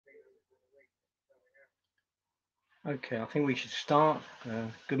Okay, I think we should start.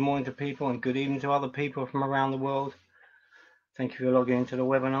 Good morning to people and good evening to other people from around the world. Thank you for logging into the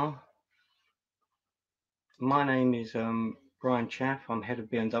webinar. My name is Brian Chaffe. I'm head of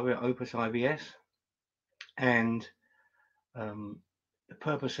BMW at Opus IVS, and the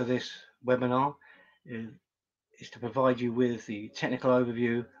purpose of this webinar is to provide you with the technical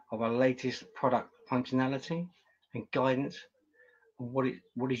overview of our latest product functionality and guidance on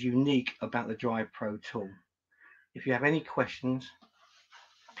what is unique about the DrivePRO tool. If you have any questions,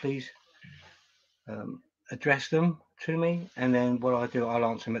 please address them to me, and then what I'll do, I'll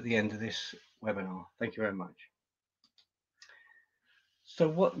answer them at the end of this webinar. Thank you very much. So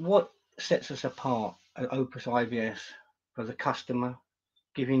what sets us apart at Opus IVS for the customer,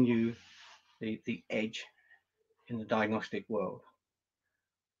 giving you the edge in the diagnostic world?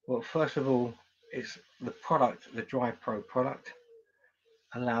 Well, first of all, it's the product. The DrivePRO product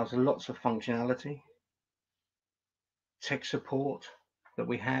allows lots of functionality, tech support that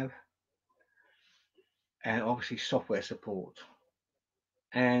we have, and obviously software support.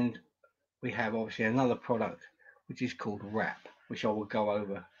 And we have obviously another product which is called WRAP, which I will go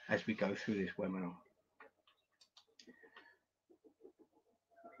over as we go through this webinar.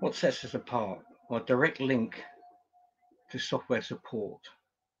 What sets us apart? Well, a direct link to software support.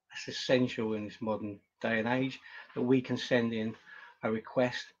 That's essential in this modern day and age, that we can send in a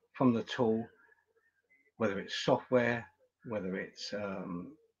request from the tool, whether it's software, whether it's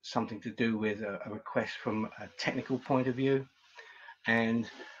something to do with a request from a technical point of view. And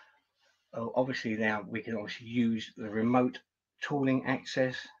obviously now we can obviously use the remote tooling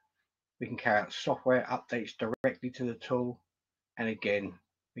access. We can carry out software updates directly to the tool. And again,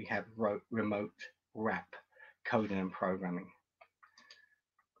 we have remote WRAP coding and programming.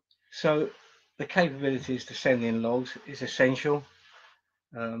 So the capabilities to send in logs is essential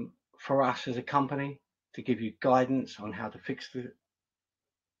for us as a company to give you guidance on how to fix the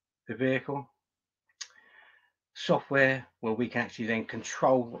vehicle. Software, where we can actually then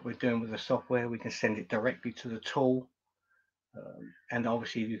control what we're doing with the software. We can send it directly to the tool, and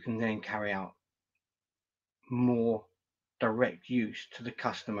obviously you can then carry out more direct use to the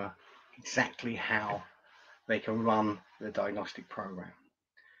customer, exactly how they can run the diagnostic program.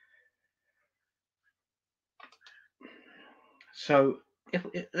 So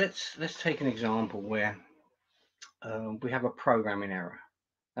let's take an example where we have a programming error.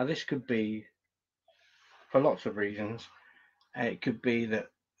 Now this could be for lots of reasons. It could be that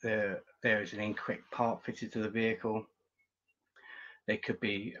there is an incorrect part fitted to the vehicle. There could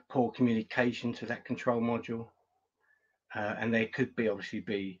be poor communication to that control module, and there could be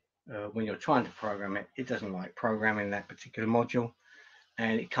obviously when you're trying to program it, it doesn't like programming that particular module,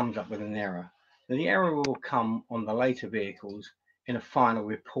 and it comes up with an error. Now, the error will come on the later vehicles in a final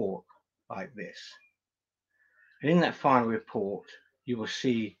report like this. And in that final report, you will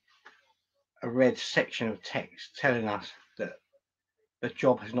see a red section of text telling us that the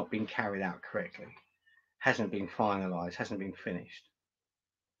job has not been carried out correctly, hasn't been finalized, hasn't been finished.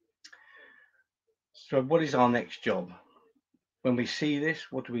 So what is our next job? When we see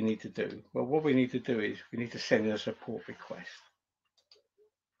this, what do we need to do? Well, what we need to do is we need to send in a support request.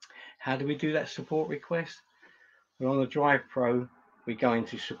 How do we do that support request? Well, on the DrivePRO, we go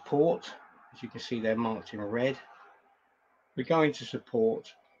into support. As you can see, they're marked in red. We go into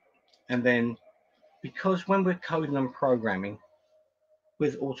support, and then because when we're coding and programming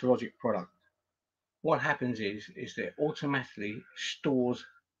with Autologic product, what happens is that it automatically stores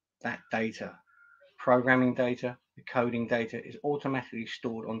that data. Programming data, the coding data is automatically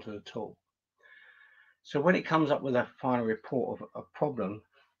stored onto the tool. So when it comes up with a final report of a problem,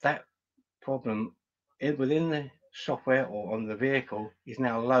 that problem within the software or on the vehicle is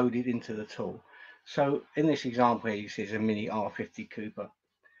now loaded into the tool. So in this example here, you see it's a Mini R50 Cooper,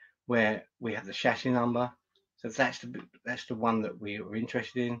 where we have the chassis number. So that's the one that we are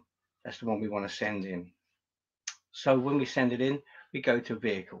interested in. That's the one we want to send in. So when we send it in, we go to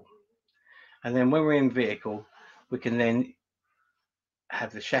vehicle. And then when we're in vehicle, we can then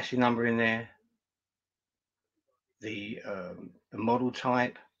have the chassis number in there, the model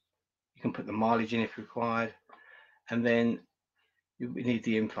type. You can put the mileage in if required, and then we need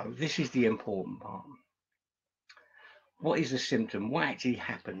the info. This is the important part. What is the symptom? What actually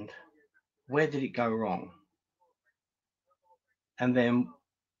happened? Where did it go wrong? And then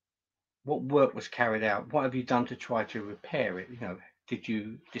what work was carried out? What have you done to try to repair it? Did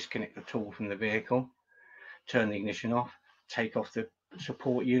you disconnect the tool from the vehicle, turn the ignition off, take off the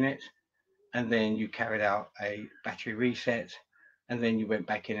support unit, and then you carried out a battery reset, and then you went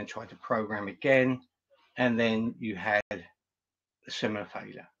back in and tried to program again, and then you had a similar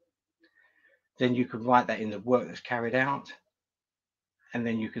failure? then you could write that in the work that's carried out, and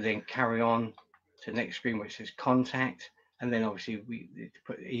then you could then carry on to the next screen which says contact, and then obviously we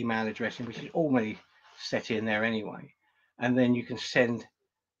put the email address in, which is already set in there anyway, and then you can send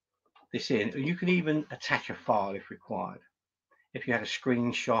this in. You could even attach a file if required. If you had a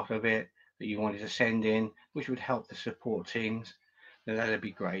screenshot of it that you wanted to send in, which would help the support teams, then that'd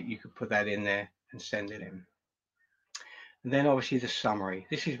be great. You could put that in there and send it in. And then obviously the summary.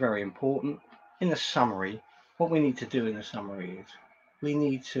 This is very important. In the summary, what we need to do in the summary is we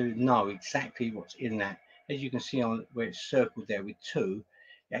need to know exactly what's in that. As you can see on where it's circled there with 2,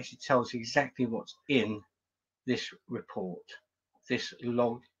 it actually tells exactly what's in this report. This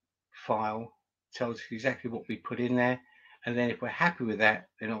log file tells us exactly what we put in there, and then if we're happy with that,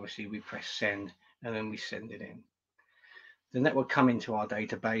 then obviously we press send, and then we send it in. Then that will come into our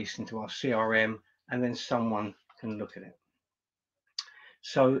database, into our CRM, and then someone can look at it.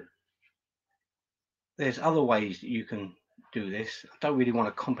 So there's other ways that you can do this. I don't really want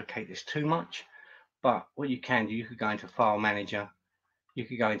to complicate this too much, but what you can do, you could go into File Manager, you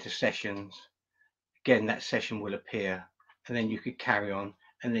could go into Sessions. Again, that session will appear, and then you could carry on,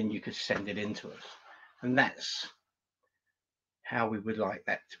 and then you could send it in to us. And that's how we would like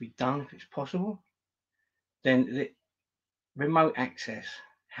that to be done, if it's possible. Then the remote access,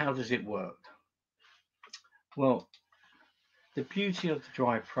 how does it work? Well, the beauty of the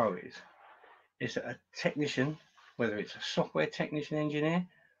DrivePRO is that a technician, whether it's a software technician engineer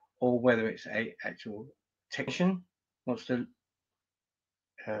or whether it's a actual technician, wants to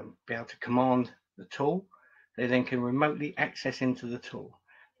be able to command the tool, they then can remotely access into the tool.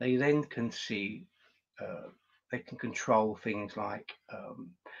 They then can see, they can control things like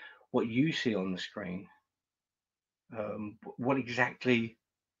what you see on the screen. What exactly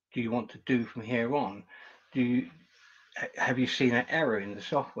do you want to do from here on? Have you seen an error in the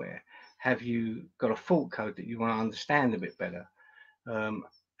software? Have you got a fault code that you want to understand a bit better?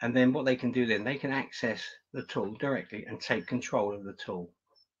 And then what they can do then, they can access the tool directly and take control of the tool.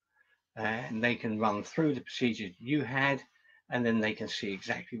 And they can run through the procedures you had, and then they can see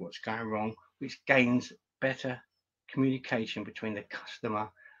exactly what's going wrong, which gains better communication between the customer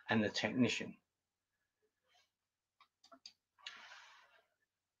and the technician.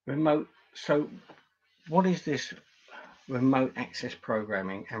 Remote. So what is this remote access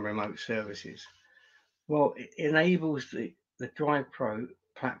programming and remote services? Well, it enables the DrivePRO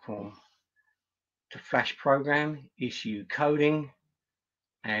platform to flash program, issue coding,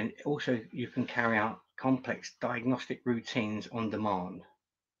 and also you can carry out complex diagnostic routines on demand.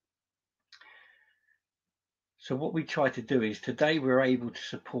 So what we try to do is today we're able to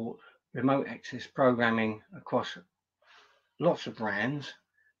support remote access programming across lots of brands,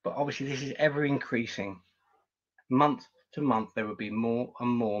 but obviously this is ever increasing. Month to month there will be more and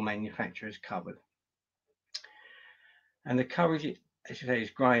more manufacturers covered. And the coverage, as you say, is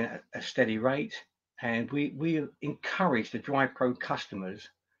growing at a steady rate. And we encourage the DrivePRO customers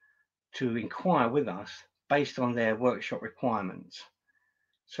to inquire with us based on their workshop requirements.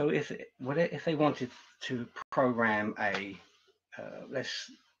 So if they wanted to program a,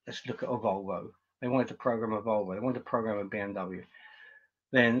 let's look at a Volvo. They wanted to program a Volvo. They wanted to program a BMW.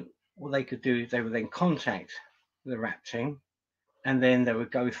 Then what they could do is they would then contact the RAP team, and then they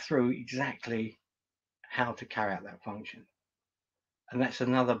would go through exactly how to carry out that function. And that's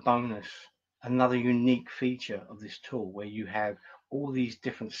another bonus, another unique feature of this tool, where you have all these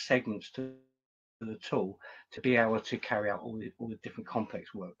different segments to the tool to be able to carry out all the different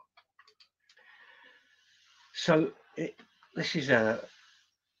complex work. So this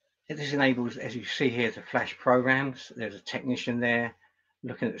enables, as you see here, to flash programs. There's a technician there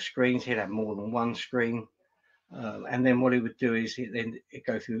looking at the screens. He'd have more than one screen. And then what he would do is it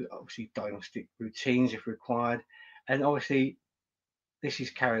go through obviously diagnostic routines if required. And obviously this is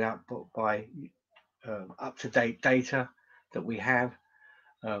carried out by up-to-date data that we have.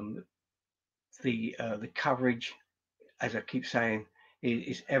 The coverage, as I keep saying,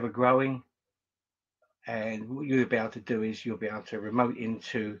 is ever growing. And what you'll be able to do is you'll be able to remote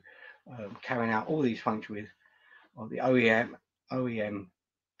into carrying out all these functions with the OEM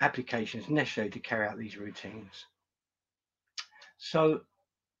applications necessary to carry out these routines. So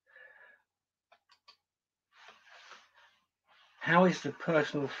how is the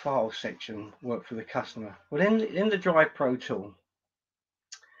personal file section work for the customer? Well, in the DrivePRO tool,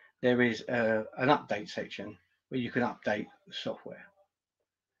 there is an update section where you can update the software.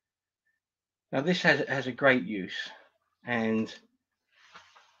 Now this has a great use, and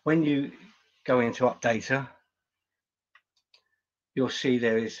when you go into Updater, you'll see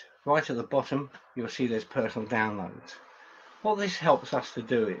there is, right at the bottom, you'll see there's personal downloads. What this helps us to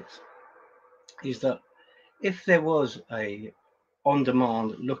do is, is that if there was a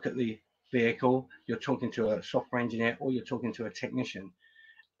on-demand look at the vehicle, you're talking to a software engineer or you're talking to a technician,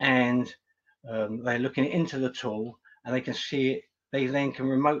 and they're looking into the tool and they can see it, they then can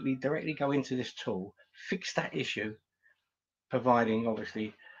remotely directly go into this tool, fix that issue, providing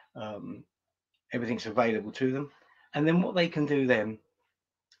obviously everything's available to them. And then what they can do then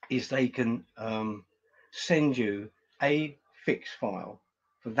is they can send you a fix file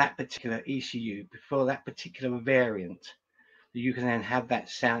for that particular ECU for that particular variant, that you can then have that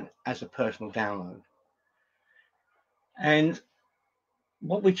sound as a personal download. And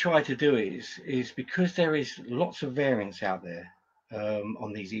what we try to do is because there is lots of variants out there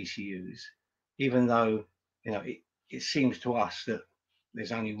on these ECUs, even though it seems to us that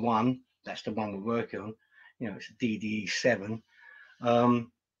there's only one, that's the one we're working on, it's a DDE7,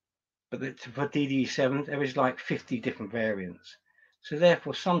 but for DDE7 there is like 50 different variants. So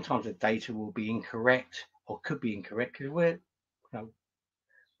therefore sometimes the data will be incorrect or could be incorrect because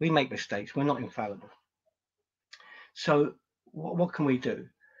we make mistakes, we're not infallible. So what can we do?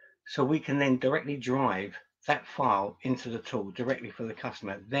 So we can then directly drive that file into the tool directly for the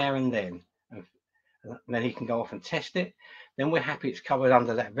customer there and then. And then he can go off and test it. Then we're happy it's covered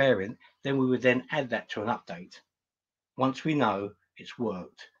under that variant. Then we would then add that to an update. Once we know it's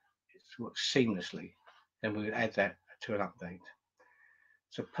worked seamlessly, then we would add that to an update.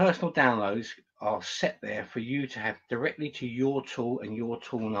 So personal downloads are set there for you to have directly to your tool and your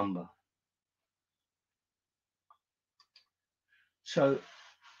tool number. So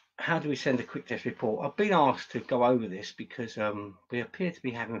how do we send a quick test report? I've been asked to go over this because we appear to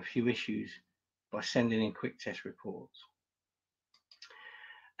be having a few issues by sending in quick test reports.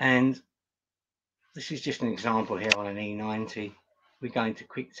 And this is just an example here on an E90. We go into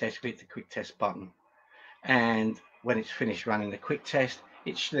quick test, we hit the quick test button. And when it's finished running the quick test,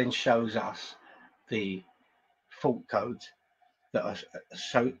 it then shows us the fault codes that are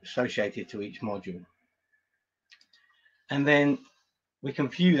associated to each module. And then we can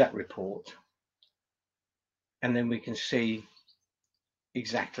view that report, and then we can see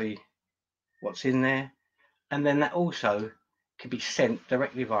exactly what's in there. And then that also can be sent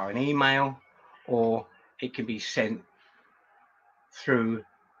directly via an email, or it can be sent through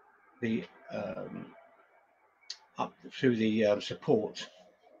the support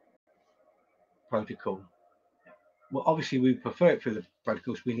protocol. Well, obviously we prefer it through the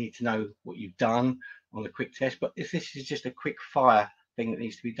protocols. We need to know what you've done on the quick test, but if this is just a quick fire thing that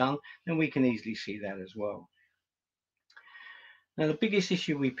needs to be done, then we can easily see that as well. Now, the biggest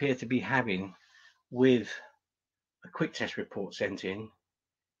issue we appear to be having with a quick test report sent in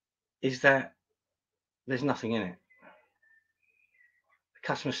is that there's nothing in it. The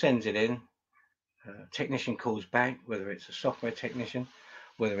customer sends it in, technician calls back, whether it's a software technician,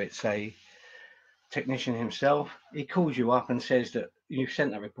 whether it's a technician himself, he calls you up and says that you've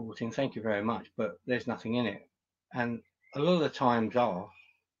sent that report in, thank you very much, but there's nothing in it. And a lot of the times are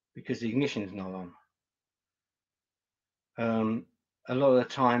because the ignition is not on. A lot of the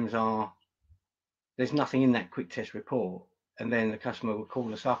times are there's nothing in that quick test report, and then the customer will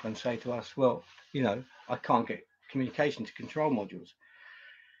call us up and say to us, well, I can't get communication to control modules.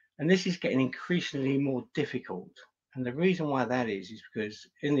 And this is getting increasingly more difficult. And the reason why that is because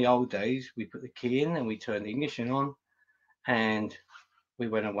in the old days, we put the key in and we turned the ignition on and we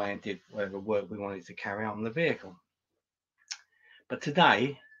went away and did whatever work we wanted to carry out on the vehicle. But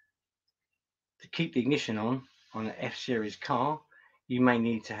today, to keep the ignition on an F-Series car, you may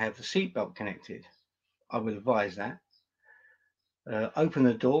need to have the seatbelt connected. I would advise that. Open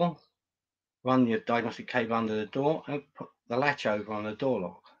the door, run your diagnostic cable under the door and put the latch over on the door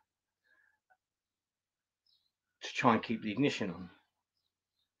lock to try and keep the ignition on.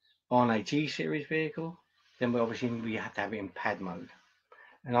 On a G-Series vehicle, then we have to have it in pad mode.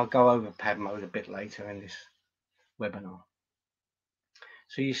 And I'll go over pad mode a bit later in this webinar.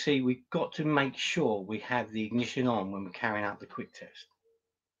 So you see, we've got to make sure we have the ignition on when we're carrying out the quick test.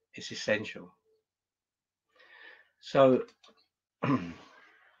 It's essential. So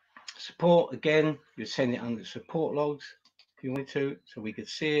support, again, you send it under support logs if you want to, so we could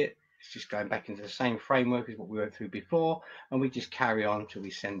see it. It's just going back into the same framework as what we went through before, and we just carry on till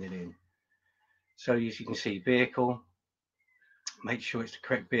we send it in. So as you can see, vehicle, make sure it's the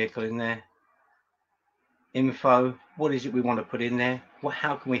correct vehicle in there. Info, what is it we want to put in there?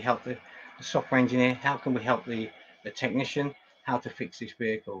 How can we help the software engineer? How can we help the technician? How to fix this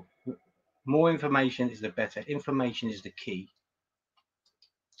vehicle? More information is the better. Information is the key.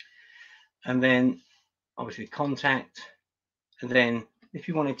 And then obviously contact. And then if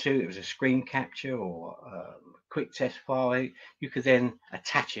you wanted to, it was a screen capture or a quick test file, you could then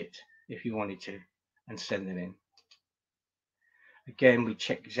attach it if you wanted to, and send it in. Again, we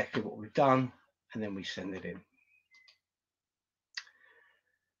check exactly what we've done, and then we send it in.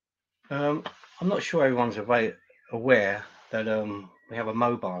 I'm not sure everyone's aware that we have a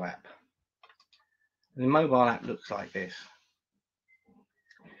mobile app. The mobile app looks like this.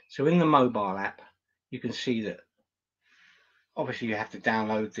 So in the mobile app, you can see that obviously you have to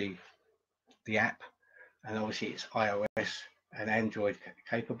download the app, and obviously it's iOS and Android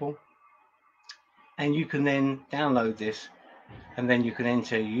capable. And you can then download this, and then you can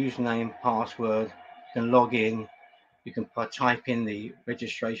enter username, password, you can log in, you can type in the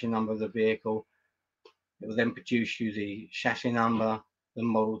registration number of the vehicle. It will then produce you the chassis number, the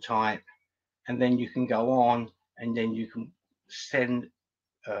model type, and then you can go on, and then you can send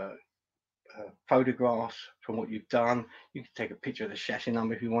photographs from what you've done. You can take a picture of the chassis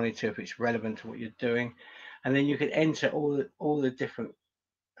number if you wanted to, if it's relevant to what you're doing, and then you can enter all the different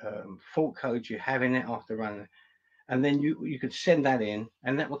fault codes you have in it after running, and then you could send that in,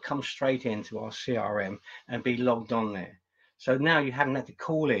 and that will come straight into our CRM and be logged on there. So now you haven't had to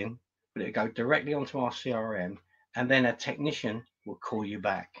call in, but it'll go directly onto our CRM, and then a technician will call you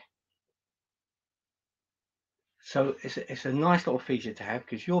back. So it's a nice little feature to have,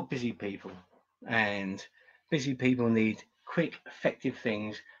 because you're busy people, and busy people need quick, effective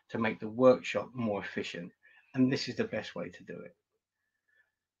things to make the workshop more efficient, and this is the best way to do it.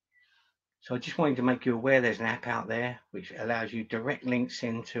 So I just wanted to make you aware there's an app out there which allows you direct links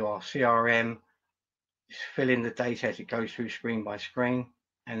into our CRM. Just fill in the data as it goes through screen by screen,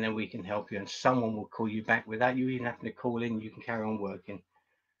 and then we can help you, and someone will call you back without you even having to call in. You can carry on working.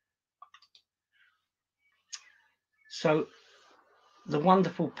 So the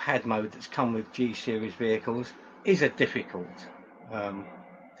wonderful pad mode that's come with G series vehicles is a difficult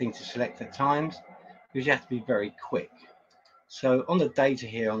thing to select at times, because you have to be very quick. So on the data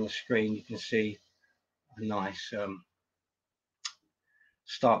here on the screen, you can see a nice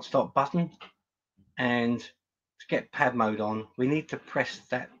start button, and to get pad mode on, we need to press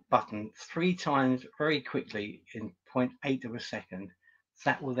that button 3 times very quickly in 0.8 of a second.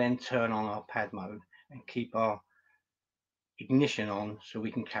 That will then turn on our pad mode and keep our ignition on, so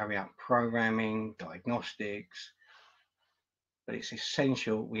we can carry out programming, diagnostics. But it's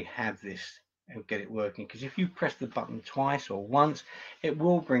essential we have this and get it working, because if you press the button twice or once, it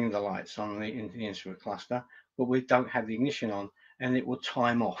will bring the lights on into the instrument cluster, but we don't have the ignition on, and it will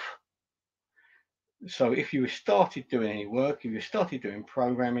time off. So if you started doing any work, if you started doing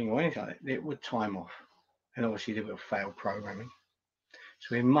programming or anything like that, it would time off, and obviously it will fail programming.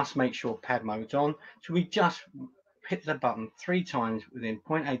 So we must make sure pad mode's on. So we just hit the button 3 times within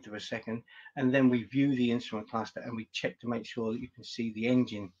 0.8 of a second, and then we view the instrument cluster and we check to make sure that you can see the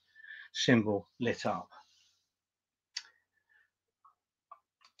engine symbol lit up.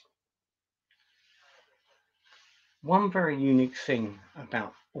 One very unique thing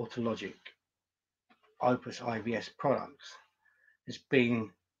about Autologic Opus IVS products has been,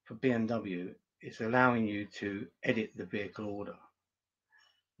 for BMW, is allowing you to edit the vehicle order.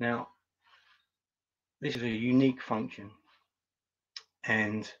 Now, this is a unique function,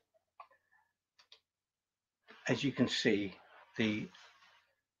 and as you can see, the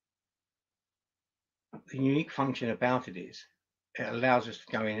unique function about it is it allows us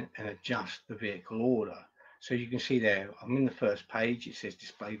to go in and adjust the vehicle order. So you can see there, I'm in the first page, it says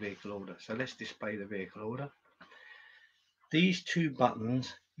display vehicle order. So let's display the vehicle order. These 2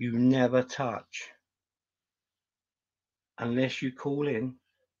 buttons you never touch unless you call in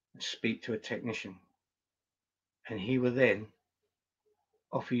and speak to a technician, and he will then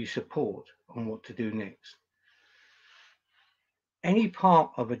offer you support on what to do next. Any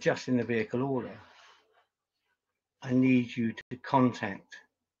part of adjusting the vehicle order, I need you to contact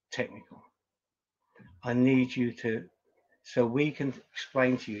technical. I need you to, so we can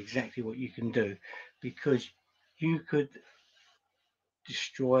explain to you exactly what you can do, because you could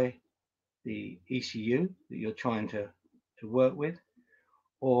destroy the ECU that you're trying to work with,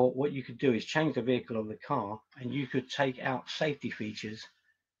 or what you could do is change the vehicle of the car, and you could take out safety features,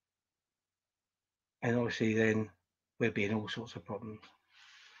 and obviously then we'll be in all sorts of problems.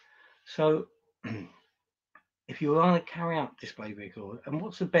 So if you want to carry out display vehicle order, and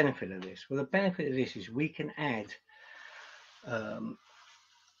what's the benefit of this? Well, the benefit of this is we can add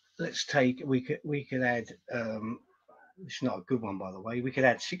we could add it's not a good one, by the way. We could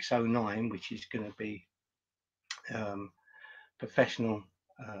add 609, which is going to be professional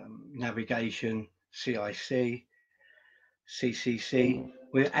navigation, CIC, CCC.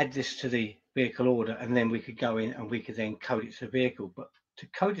 We'll add this to the vehicle order, and then we could go in and we could then code it to the vehicle. But to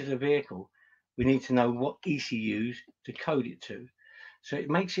code it to the vehicle, we need to know what ECUs to code it to. So it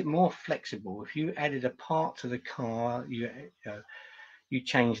makes it more flexible. If you added a part to the car, you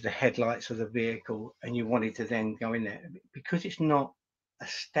change the headlights of the vehicle and you wanted to then go in there, because it's not a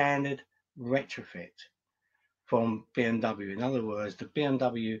standard retrofit from BMW. In other words, the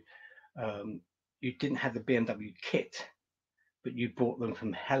BMW, you didn't have the BMW kit, but you bought them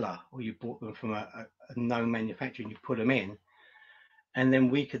from Hella, or you bought them from a known manufacturer, and you put them in, and then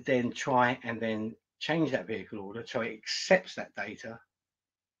we could then try and then change that vehicle order so it accepts that data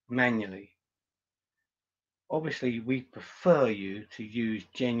manually. Obviously, we prefer you to use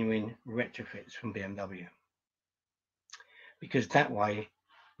genuine retrofits from BMW, because that way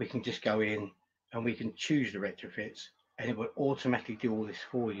we can just go in and we can choose the retrofits and it will automatically do all this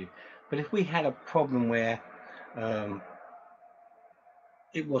for you. But if we had a problem where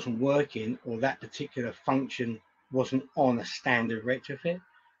it wasn't working, or that particular function wasn't on a standard retrofit,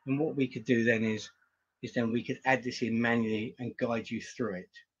 and what we could do then is then we could add this in manually and guide you through it.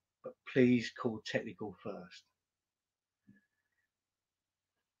 But please call technical first.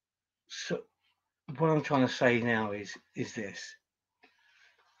 So what I'm trying to say now is this: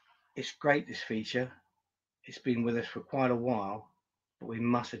 it's great, this feature, it's been with us for quite a while, but we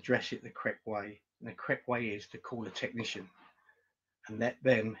must address it the correct way, and the correct way is to call a technician and let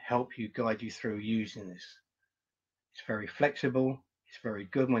them help you, guide you through using this. It's very flexible, it's very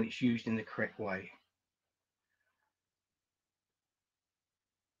good when it's used in the correct way.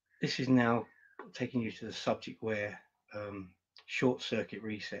 This is now taking you to the subject where short circuit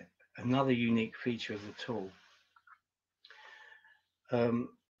reset, another unique feature of the tool.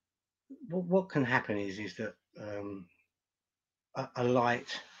 What can happen is that a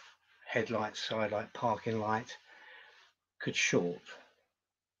light, headlight, side light, parking light, could short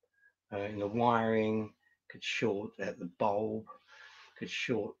in the wiring, could short at the bulb, could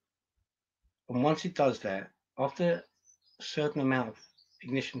short. And once it does that, after a certain amount of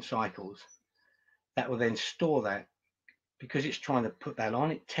ignition cycles, that will then store that, because it's trying to put that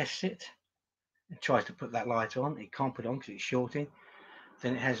on, it tests it, it tries to put that light on, it can't put it on because it's shorting.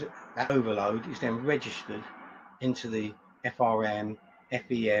 Then it has that overload is then registered into the FRM,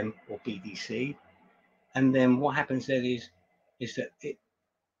 FEM, or BDC, and then what happens then is that it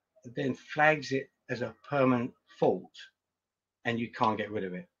then flags it as a permanent fault, and you can't get rid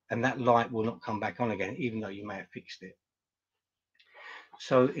of it, and that light will not come back on again, even though you may have fixed it.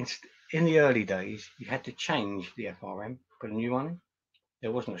 So in the early days, you had to change the FRM, put a new one in.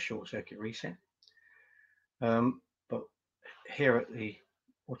 There wasn't a short circuit reset. But here at the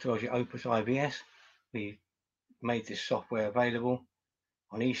Autology Opus IVS, we made this software available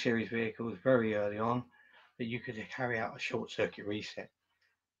on E-Series vehicles very early on, that you could carry out a short circuit reset.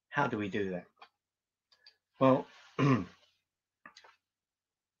 How do we do that? Well, we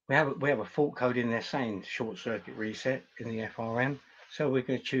have a fault code in there saying short circuit reset in the FRM. So we're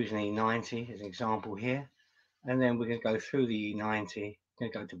going to choose an E90 as an example here, and then we're going to go through the E90, we're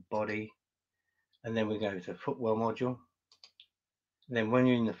going to go to body, and then we're going to footwell module. And then when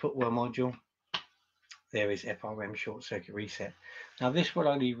you're in the footwell module, there is FRM short circuit reset. Now this will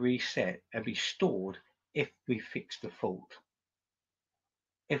only reset and be stored if we fix the fault.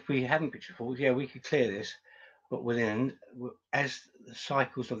 If we haven't fixed the fault, yeah, we could clear this, but within, as the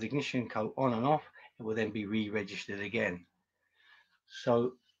cycles of the ignition go on and off, it will then be re-registered again.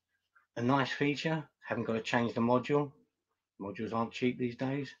 So a nice feature, haven't got to change the module. Modules aren't cheap these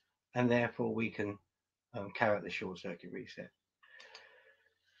days, and therefore we can carry out the short circuit reset.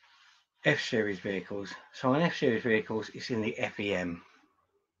 F-Series vehicles. So on F-Series vehicles, it's in the FEM.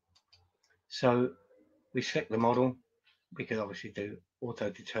 So we select the model. We could obviously do auto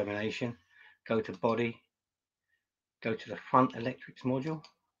determination, go to body, go to the front electrics module,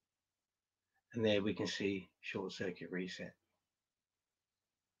 and there we can see short circuit reset.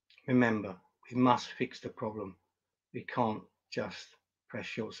 Remember, we must fix the problem. We can't just press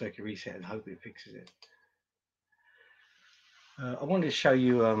short circuit reset and hope it fixes it. I wanted to show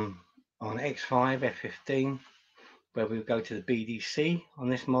you on X5 F15 where we'll go to the BDC on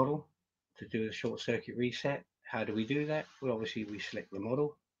this model to do a short circuit reset. How do we do that? Well, obviously we select the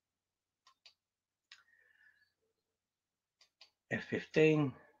model,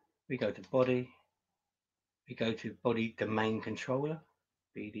 F15, we go to body, we go to body domain controller,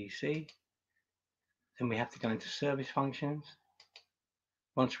 BDC, then we have to go into service functions.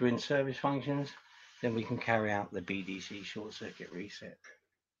 Once we're in service functions, then we can carry out the BDC short circuit reset.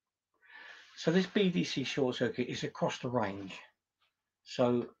 So this BDC short circuit is across the range.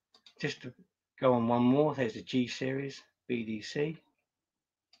 So just to go on one more, there's the G series BDC.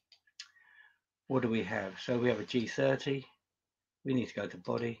 What do we have? So we have a G30. We need to go to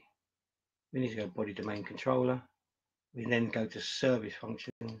body. We need to go body domain controller. We then go to service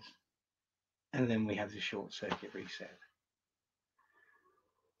functions, and then we have the short circuit reset.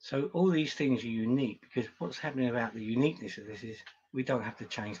 So all these things are unique, because what's happening about the uniqueness of this is we don't have to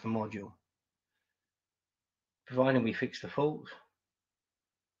change the module. Providing we fix the fault,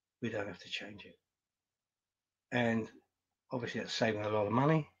 we don't have to change it. And obviously that's saving a lot of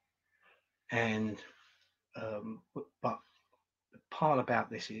money. And but the part about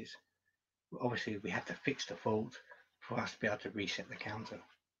this is obviously we have to fix the fault for us to be able to reset the counter.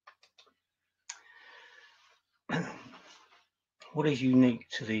 What is unique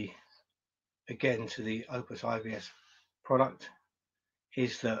to the Opus IVS product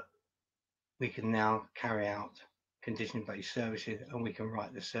is that we can now carry out condition-based servicing, and we can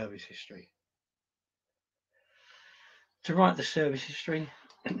write the service history. To write the service history,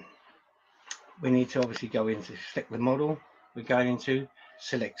 we need to obviously go into select the model. We're going into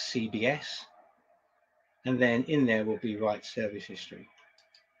select CBS, and then in there will be write service history.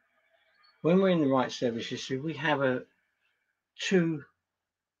 When we're in the write service history, we have two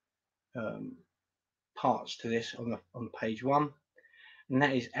parts to this on page 1, and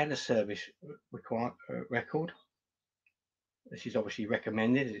that is add a service record. This is obviously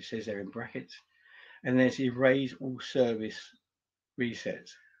recommended, as it says there in brackets, and there's erase all service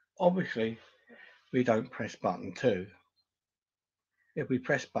resets. Obviously, we don't press button 2. If we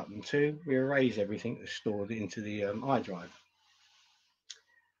press button 2, we erase everything that's stored into the iDrive.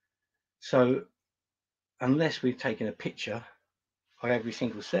 So unless we've taken a picture of every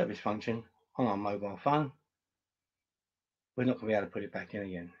single service function on our mobile phone, we're not going to be able to put it back in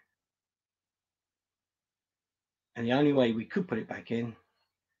again. And the only way we could put it back in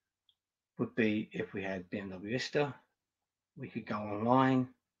would be if we had BMW Vista. We could go online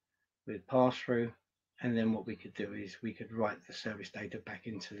with pass-through, and then what we could do is we could write the service data back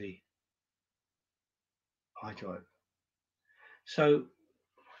into the iDrive. So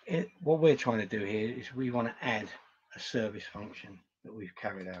what we're trying to do here is we want to add a service function that we've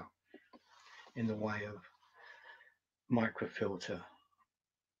carried out in the way of microfilter,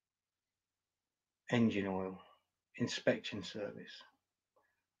 engine oil, inspection service.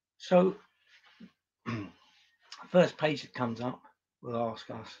 So first page that comes up will ask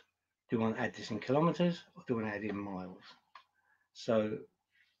us, do we want to add this in kilometers or do we want to add it in miles? So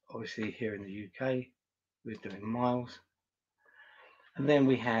obviously here in the UK we're doing miles, and then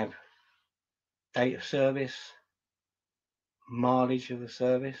we have date of service, mileage of the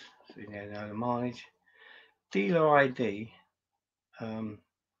service, so we now know the mileage, dealer ID.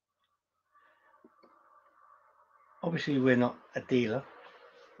 Obviously we're not a dealer,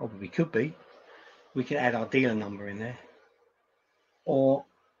 or we could be. We can add our dealer number in there, or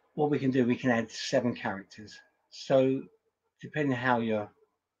what we can do, we can add 7 characters. So depending on how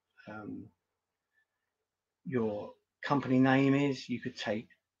your company name is, you could take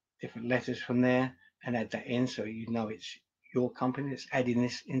different letters from there and add that in, so you know it's your company that's adding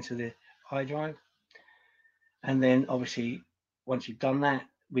this into the iDrive. And then obviously once you've done that,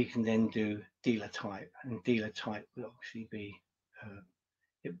 we can then do dealer type, and dealer type will obviously be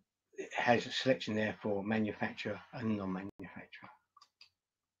it has a selection there for manufacturer and non-manufacturer.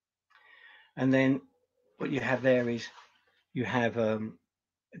 And then what you have there is you have a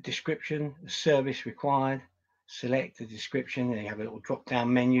description, a service required, select the description, and you have a little drop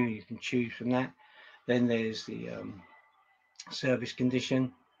down menu, you can choose from that. Then there's the service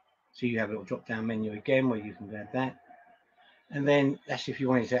condition, so you have a little drop down menu again where you can add that. And then that's if you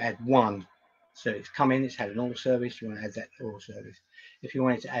wanted to add one. So it's come in, it's had an all service, you want to add that all service. If you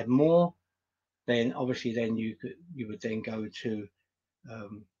wanted to add more, then obviously then you would then go to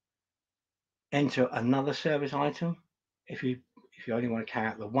enter another service item. If you only want to carry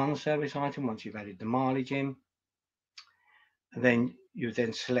out the one service item once you've added the mileage in, and then you would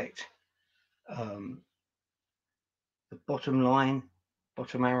then select the bottom line,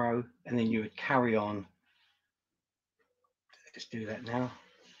 bottom arrow, and then you would carry on. Let's do that now.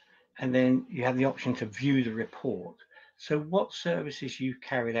 And then you have the option to view the report. So what services you've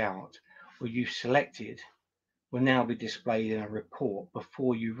carried out or you've selected will now be displayed in a report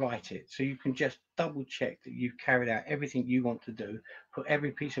before you write it. So you can just double check that you've carried out everything you want to do, put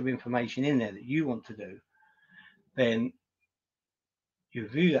every piece of information in there that you want to do. Then you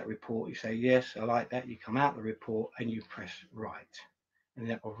view that report, you say, yes, I like that. You come out the report and you press write, and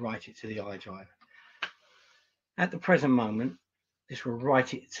that will write it to the iDrive. At the present moment, this will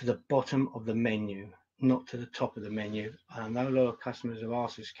write it to the bottom of the menu, not to the top of the menu. I know a lot of customers have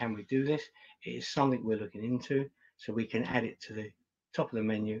asked us, can we do this? It is something we're looking into, so we can add it to the top of the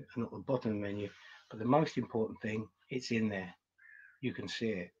menu and not the bottom of the menu. But the most important thing, it's in there. You can see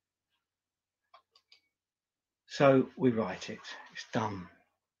it. So we write it, it's done.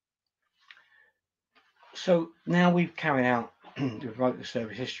 So now we've carried out, we've wrote the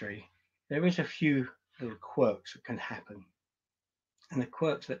service history. There is a few little quirks that can happen. And the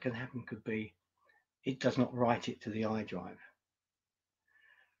quirks that can happen could be, it does not write it to the iDrive.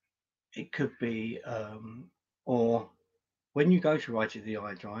 It could be, or when you go to write it to the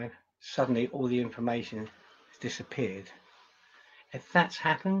iDrive, suddenly all the information has disappeared. If that's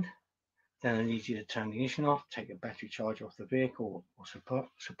happened, then I need you to turn the ignition off, take a battery charger off the vehicle or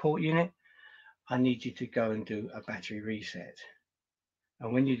support unit. I need you to go and do a battery reset.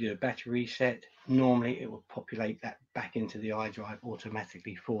 And when you do a battery reset, normally it will populate that back into the iDrive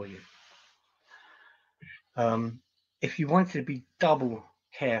automatically for you. If you wanted to be double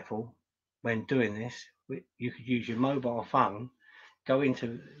careful when doing this, you could use your mobile phone, go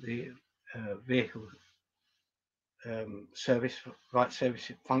into the vehicle service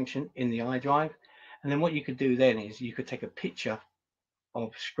function in the iDrive, and then what you could do then is you could take a picture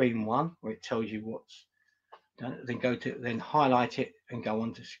of screen 1 where it tells you what's done, then highlight it and go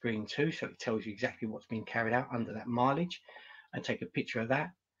on to screen 2 so it tells you exactly what's been carried out under that mileage, and take a picture of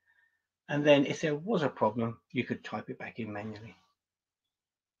that. And then if there was a problem, you could type it back in manually.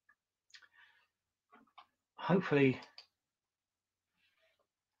 Hopefully,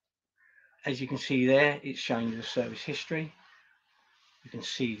 as you can see there, it's showing you the service history. You can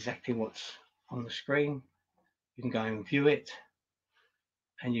see exactly what's on the screen. You can go and view it,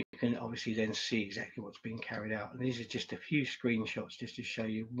 and you can obviously then see exactly what's being carried out. And these are just a few screenshots just to show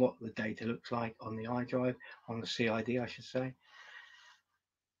you what the data looks like on the iDrive, on the CID I should say.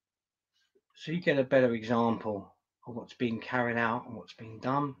 So you get a better example of what's being carried out and what's being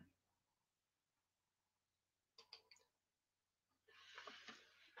done.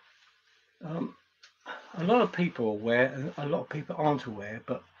 A lot of people are aware, and a lot of people aren't aware,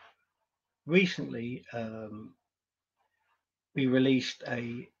 but recently we released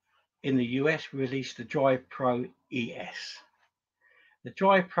in the US, we released the DrivePRO ES. The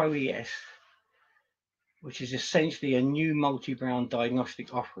DrivePRO ES, which is essentially a new multi-brand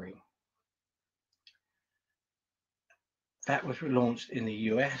diagnostic offering. That was launched in the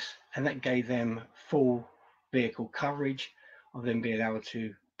US, and that gave them full vehicle coverage of them being able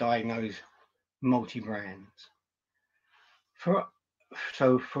to diagnose multi-brands.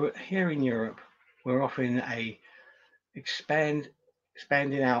 So for here in Europe, we're offering a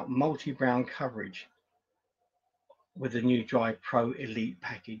expanding out multi-brand coverage with the new DrivePRO Elite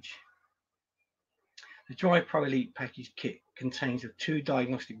package. The DrivePRO Elite package kit contains of 2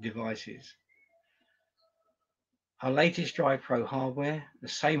 diagnostic devices. Our latest DrivePRO hardware, the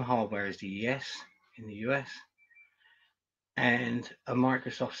same hardware as the ES in the US, and a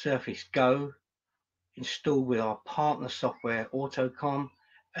Microsoft Surface Go installed with our partner software Autocom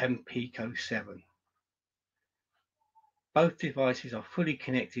and Pico 7. Both devices are fully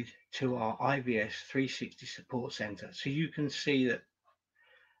connected to our IVS 360 support center, so you can see that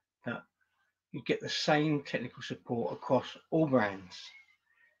you get the same technical support across all brands.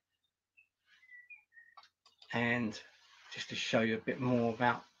 And just to show you a bit more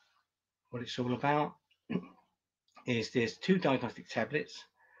about what it's all about, is there's 2 diagnostic tablets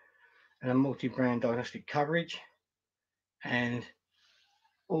and a multi-brand diagnostic coverage, and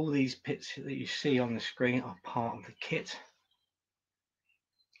all these bits that you see on the screen are part of the kit,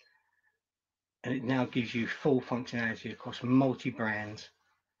 and it now gives you full functionality across multi-brands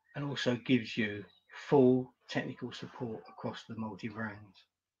and also gives you full technical support across the multi-brands.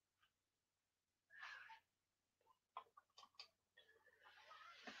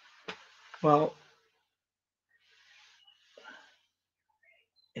 Well,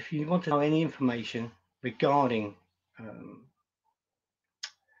 if you want to know any information regarding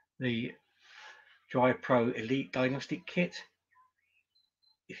the DrivePRO Elite Diagnostic Kit,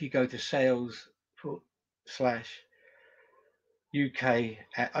 if you go to sales/UK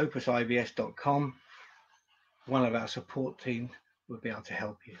at opusivs.com, one of our support team will be able to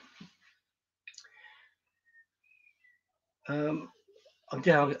help you.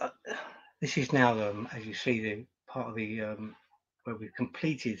 This is now, as you see, the part of the where we've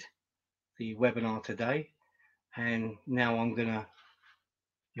completed the webinar today, and now I'm going to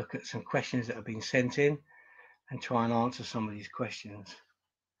look at some questions that have been sent in and try and answer some of these questions.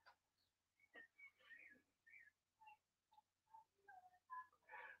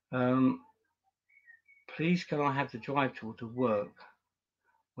 Please can I have the drive tool to work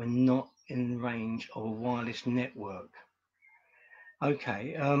when not in range of a wireless network?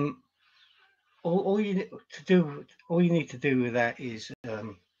 Okay, all you need to do with that is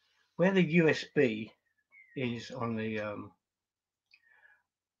where the USB is on the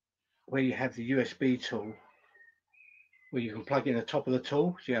where you have the USB tool, where you can plug in the top of the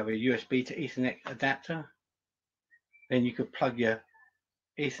tool. So you have a USB to Ethernet adapter. Then you could plug your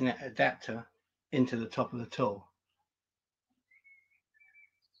Ethernet adapter into the top of the tool.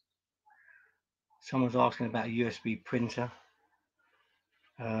 Someone's asking about a USB printer.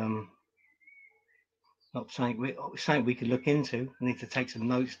 Not something we could look into. I need to take some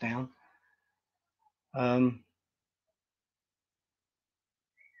notes down.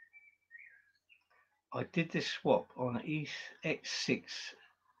 I did this swap on an X6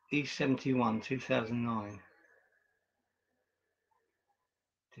 E71 2009.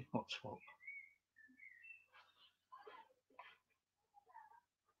 Did what swap?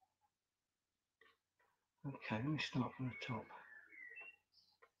 Okay, let me start from the top.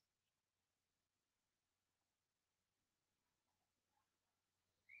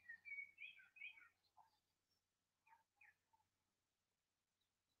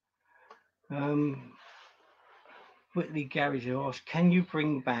 Whitley Garage asked, can you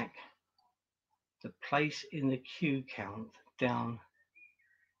bring back the place in the queue count down?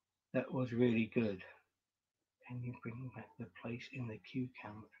 That was really good. Can you bring back the place in the queue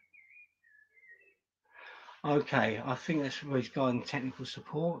count? Okay, I think that's regarding technical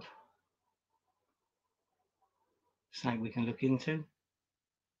support. Something we can look into.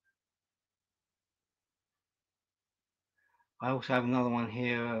 I also have another one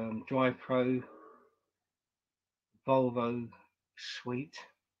here, DrivePRO Volvo Suite.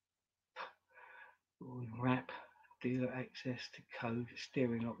 Wrap, dealer access to code,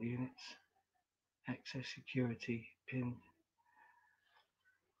 steering lock units, access security pin.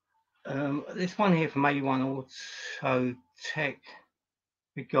 This one here from A1 Auto Tech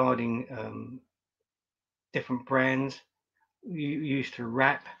regarding different brands you used to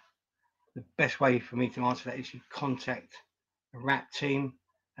wrap. The best way for me to answer that is you contact a wrap team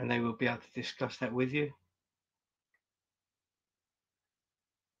and they will be able to discuss that with you.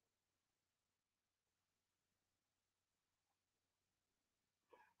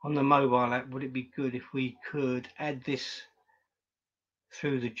 On the mobile app, would it be good if we could add this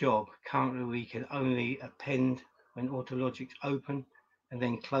through the job? Currently we can only append when Autologic's open and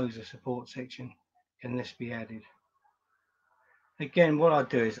then close the support section. Can this be added? Again, what I'll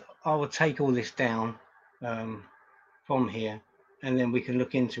do is I will take all this down from here and then we can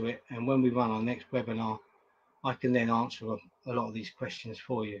look into it, and when we run our next webinar I can then answer a lot of these questions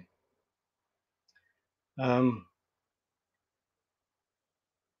for you.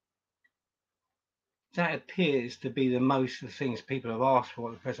 That appears to be the most of the things people have asked for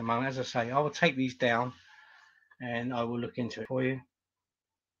at the present moment. As I say, I will take these down and I will look into it for you.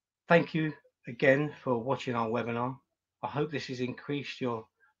 Thank you again for watching our webinar. I hope this has increased your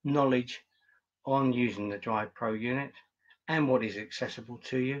knowledge on using the DrivePRO unit and what is accessible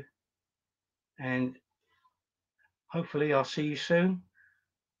to you. And hopefully I'll see you soon.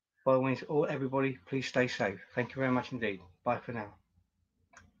 By all means, everybody, please stay safe. Thank you very much indeed. Bye for now.